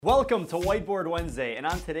Welcome to Whiteboard Wednesday, and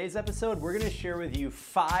on today's episode, we're going to share with you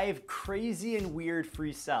 5 crazy and weird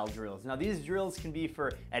freestyle drills. Now, these drills can be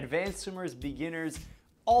for advanced swimmers, beginners,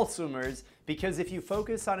 all swimmers, because if you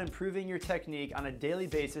focus on improving your technique on a daily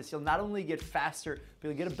basis, you'll not only get faster, but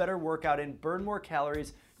you'll get a better workout in, burn more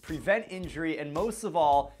calories, prevent injury, and most of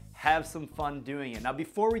all, have some fun doing it. Now,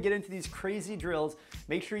 before we get into these crazy drills,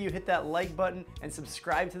 make sure you hit that like button and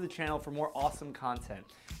subscribe to the channel for more awesome content.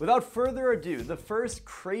 Without further ado, the first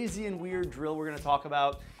crazy and weird drill we're going to talk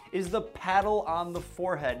about is the paddle on the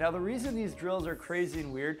forehead. Now, the reason these drills are crazy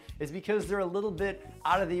and weird is because they're a little bit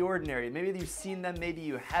out of the ordinary. Maybe you've seen them, maybe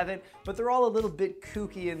you haven't, but they're all a little bit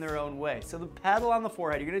kooky in their own way. So the paddle on the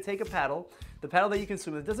forehead, you're going to take a paddle, the paddle that you can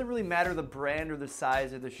swim with. It doesn't really matter the brand or the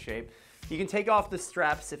size or the shape. You can take off the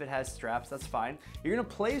straps if it has straps, that's fine. You're gonna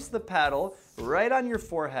place the paddle right on your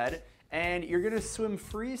forehead and you're gonna swim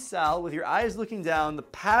freestyle with your eyes looking down. The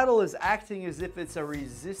paddle is acting as if it's a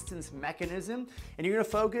resistance mechanism, and you're gonna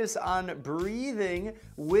focus on breathing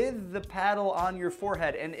with the paddle on your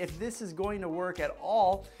forehead. And if this is going to work at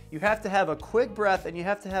all, you have to have a quick breath and you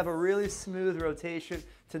have to have a really smooth rotation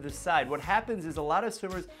to the side. What happens is a lot of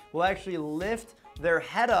swimmers will actually lift their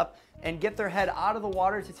head up and get their head out of the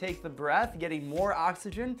water to take the breath, getting more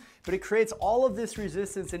oxygen, but it creates all of this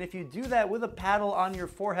resistance, and if you do that with a paddle on your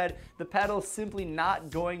forehead, the paddle is simply not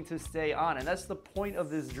going to stay on, and that's the point of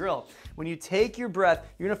this drill. When you take your breath,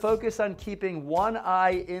 you're gonna focus on keeping one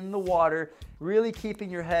eye in the water, really keeping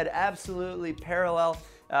your head absolutely parallel,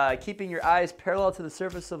 keeping your eyes parallel to the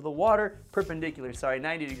surface of the water,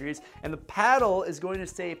 90 degrees, and the paddle is going to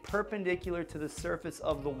stay perpendicular to the surface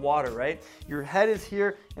of the water, right? Your head is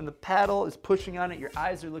here and the paddle is pushing on it, your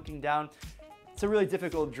eyes are looking down. It's a really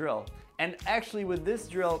difficult drill. And actually with this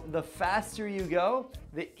drill, the faster you go,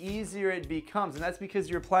 the easier it becomes. And that's because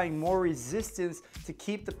you're applying more resistance to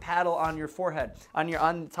keep the paddle on your forehead,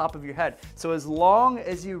 on top of your head. So as long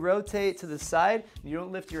as you rotate to the side, you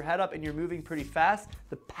don't lift your head up and you're moving pretty fast,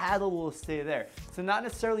 the paddle will stay there. So not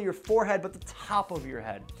necessarily your forehead, but the top of your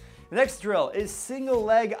head. The next drill is single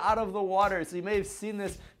leg out of the water. So you may have seen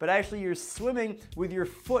this, but actually you're swimming with your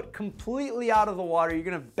foot completely out of the water. You're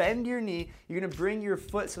gonna bend your knee, you're gonna bring your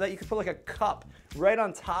foot so that you can put like a cup right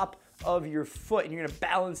on top of your foot, and you're gonna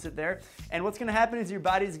balance it there. And what's gonna happen is your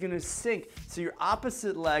body's gonna sink. So your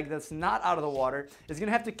opposite leg that's not out of the water is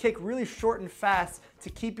gonna have to kick really short and fast to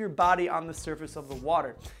keep your body on the surface of the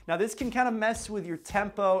water. Now this can kind of mess with your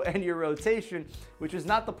tempo and your rotation, which is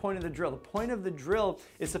not the point of the drill. The point of the drill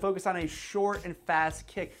is to focus on a short and fast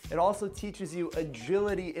kick. It also teaches you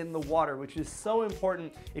agility in the water, which is so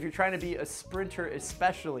important if you're trying to be a sprinter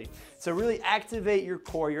especially. So really activate your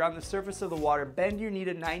core. You're on the surface of the water, bend your knee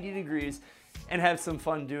to 90 degrees, and have some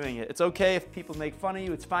fun doing it. It's okay if people make fun of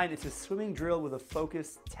you, it's fine. It's a swimming drill with a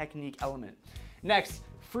focused technique element. Next,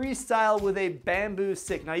 freestyle with a bamboo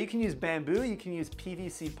stick. Now you can use bamboo, you can use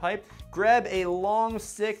PVC pipe. Grab a long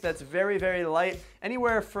stick that's very, very light.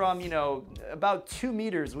 Anywhere from, about 2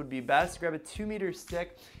 meters would be best. Grab a 2-meter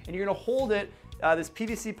stick and you're gonna hold it, this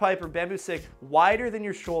PVC pipe or bamboo stick, wider than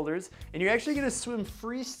your shoulders, and you're actually gonna swim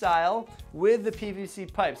freestyle with the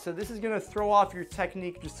PVC pipe. So this is gonna throw off your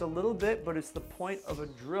technique just a little bit, but it's the point of a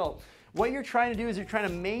drill. What you're trying to do is you're trying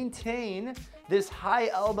to maintain this high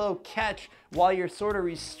elbow catch while you're sort of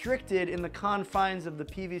restricted in the confines of the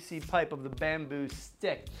PVC pipe, of the bamboo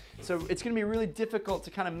stick. So it's gonna be really difficult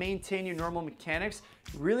to kind of maintain your normal mechanics.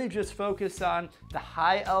 Really just focus on the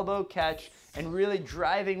high elbow catch and really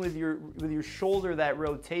driving with your shoulder that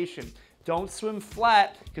rotation. Don't swim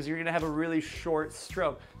flat because you're gonna have a really short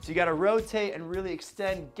stroke. So you gotta rotate and really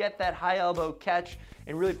extend, get that high elbow catch,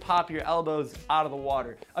 and really pop your elbows out of the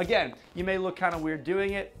water. Again, you may look kind of weird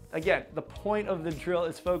doing it. Again, the point of the drill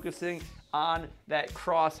is focusing on that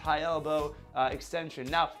cross high elbow extension.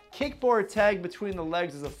 Now, kickboard tag between the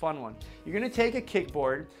legs is a fun one. You're gonna take a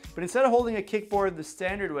kickboard, but instead of holding a kickboard the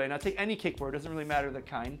standard way, now take any kickboard, doesn't really matter the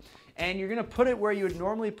kind, and you're gonna put it where you would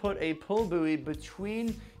normally put a pull buoy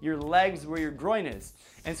between your legs where your groin is.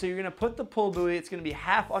 And so you're gonna put the pull buoy, it's gonna be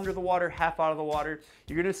half under the water, half out of the water.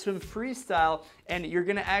 You're gonna swim freestyle, and you're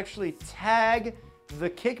gonna actually tag the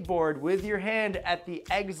kickboard with your hand at the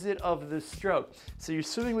exit of the stroke. So you're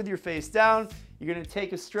swimming with your face down, you're gonna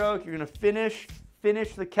take a stroke, you're gonna finish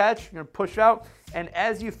the catch, you're gonna push out, and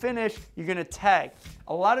as you finish, you're gonna tag.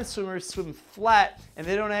 A lot of swimmers swim flat and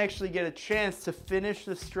they don't actually get a chance to finish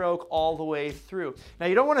the stroke all the way through. Now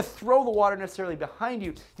you don't wanna throw the water necessarily behind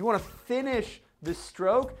you, you wanna finish the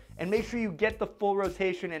stroke and make sure you get the full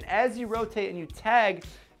rotation, and as you rotate and you tag,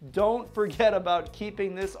 don't forget about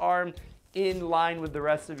keeping this arm in line with the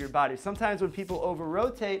rest of your body. Sometimes when people over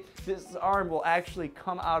rotate, this arm will actually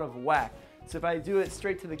come out of whack. So if I do it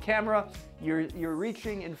straight to the camera, you're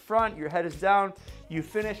reaching in front, your head is down, you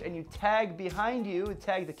finish and you tag behind you,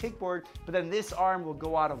 tag the kickboard, but then this arm will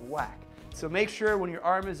go out of whack. So make sure when your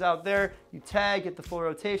arm is out there, you tag, get the full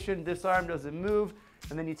rotation, this arm doesn't move,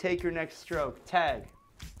 and then you take your next stroke. Tag,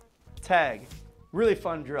 tag. Really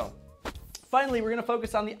fun drill. Finally, we're gonna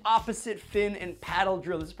focus on the opposite fin and paddle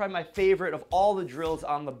drill. This is probably my favorite of all the drills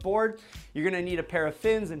on the board. You're gonna need a pair of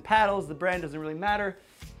fins and paddles. The brand doesn't really matter.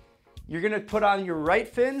 You're gonna put on your right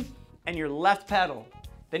fin and your left paddle.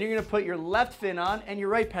 Then you're gonna put your left fin on and your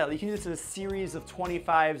right paddle. You can do this in a series of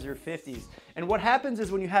 25s or 50s. And what happens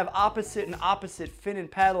is when you have opposite and opposite fin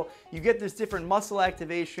and paddle, you get this different muscle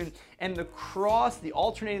activation, and the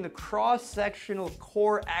cross-sectional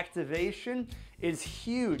core activation is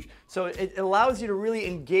huge. So it allows you to really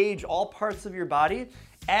engage all parts of your body,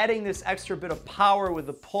 adding this extra bit of power with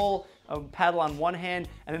the pull of paddle on one hand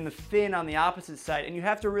and then the fin on the opposite side. And you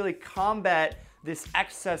have to really combat this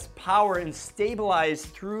excess power and stabilize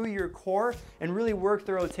through your core and really work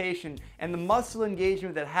the rotation. And the muscle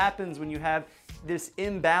engagement that happens when you have this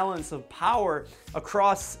imbalance of power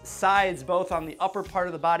across sides, both on the upper part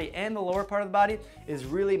of the body and the lower part of the body, is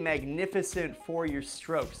really magnificent for your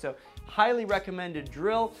stroke. So highly recommended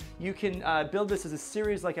drill. You can build this as a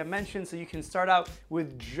series like I mentioned, so you can start out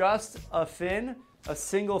with just a fin, a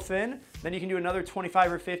single fin, then you can do another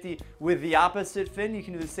 25 or 50 with the opposite fin. You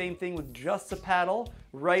can do the same thing with just a paddle,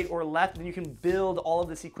 right or left, then you can build all of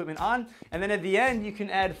this equipment on. And then at the end, you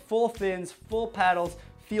can add full fins, full paddles,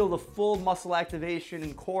 feel the full muscle activation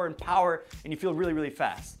and core and power, and you feel really, really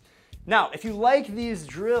fast. Now, if you like these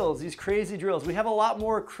drills, these crazy drills, we have a lot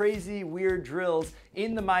more crazy, weird drills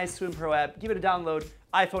in the MySwimPro app. Give it a download,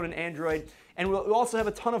 iPhone and Android. And we'll also have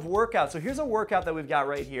a ton of workouts. So here's a workout that we've got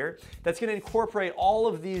right here that's gonna incorporate all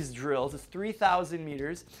of these drills. It's 3,000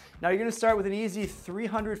 meters. Now you're gonna start with an easy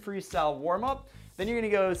 300 freestyle warm-up. Then you're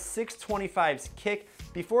gonna go 625s kick.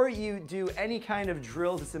 Before you do any kind of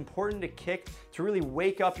drills, it's important to kick to really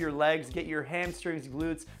wake up your legs, get your hamstrings,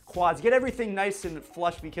 glutes, quads, get everything nice and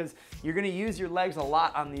flush, because you're gonna use your legs a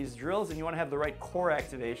lot on these drills and you wanna have the right core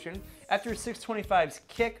activation. After 625s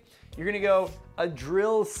kick, you're gonna go a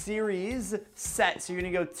drill series set. So you're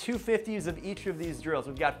gonna go 250s of each of these drills.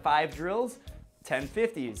 We've got 5 drills, 10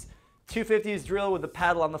 50s. 250s drill with the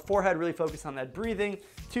paddle on the forehead, really focus on that breathing.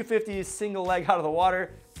 250s single leg out of the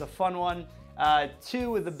water, it's a fun one.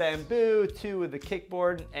 2 with the bamboo, 2 with the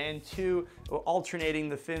kickboard, and 2 alternating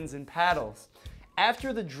the fins and paddles.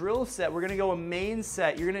 After the drill set, we're gonna go a main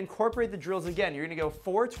set. You're gonna incorporate the drills again. You're gonna go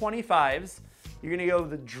 4 25s. You're gonna go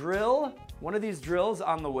the drill, one of these drills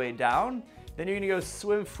on the way down. Then you're gonna go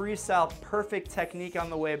swim freestyle, perfect technique on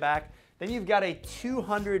the way back. Then you've got a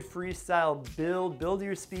 200 freestyle build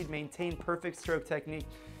your speed, maintain perfect stroke technique.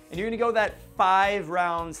 And you're gonna go that 5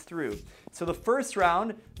 rounds through. So the first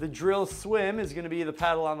round, the drill swim, is gonna be the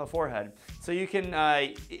paddle on the forehead. So you can,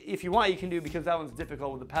 if you want, you can do, because that one's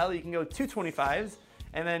difficult with the paddle, you can go 2 25s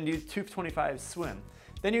and then do 2 25s swim.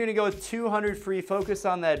 Then you're gonna go 200 free, focus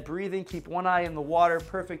on that breathing, keep one eye in the water,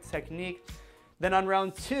 perfect technique. Then on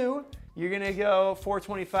round 2, you're gonna go 4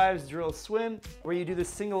 25s drill swim, where you do the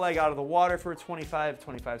single leg out of the water for a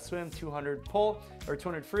 25 swim, 200 pull, or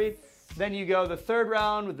 200 free. Then you go the third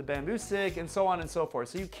round with the bamboo stick, and so on and so forth.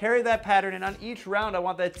 So you carry that pattern, and on each round, I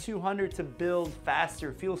want that 200 to build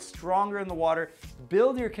faster, feel stronger in the water,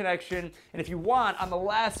 build your connection, and if you want, on the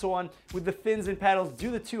last one, with the fins and paddles,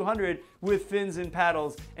 do the 200 with fins and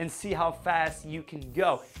paddles and see how fast you can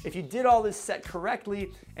go. If you did all this set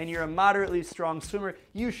correctly, and you're a moderately strong swimmer,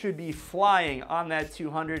 you should be flying on that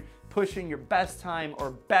 200, pushing your best time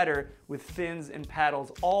or better with fins and paddles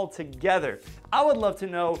all together. I would love to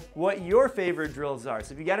know what your favorite drills are.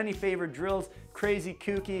 So if you got any favorite drills, crazy,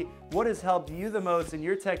 kooky, what has helped you the most in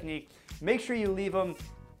your technique, make sure you leave them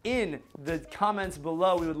in the comments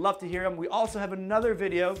below. We would love to hear them. We also have another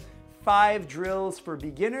video, 5 drills for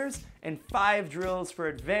beginners and 5 drills for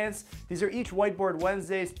advanced. These are each Whiteboard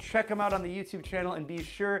Wednesdays. Check them out on the YouTube channel and be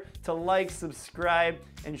sure to like, subscribe,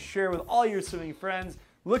 and share with all your swimming friends.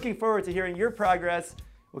 Looking forward to hearing your progress.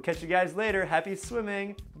 We'll catch you guys later. Happy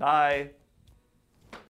swimming. Bye.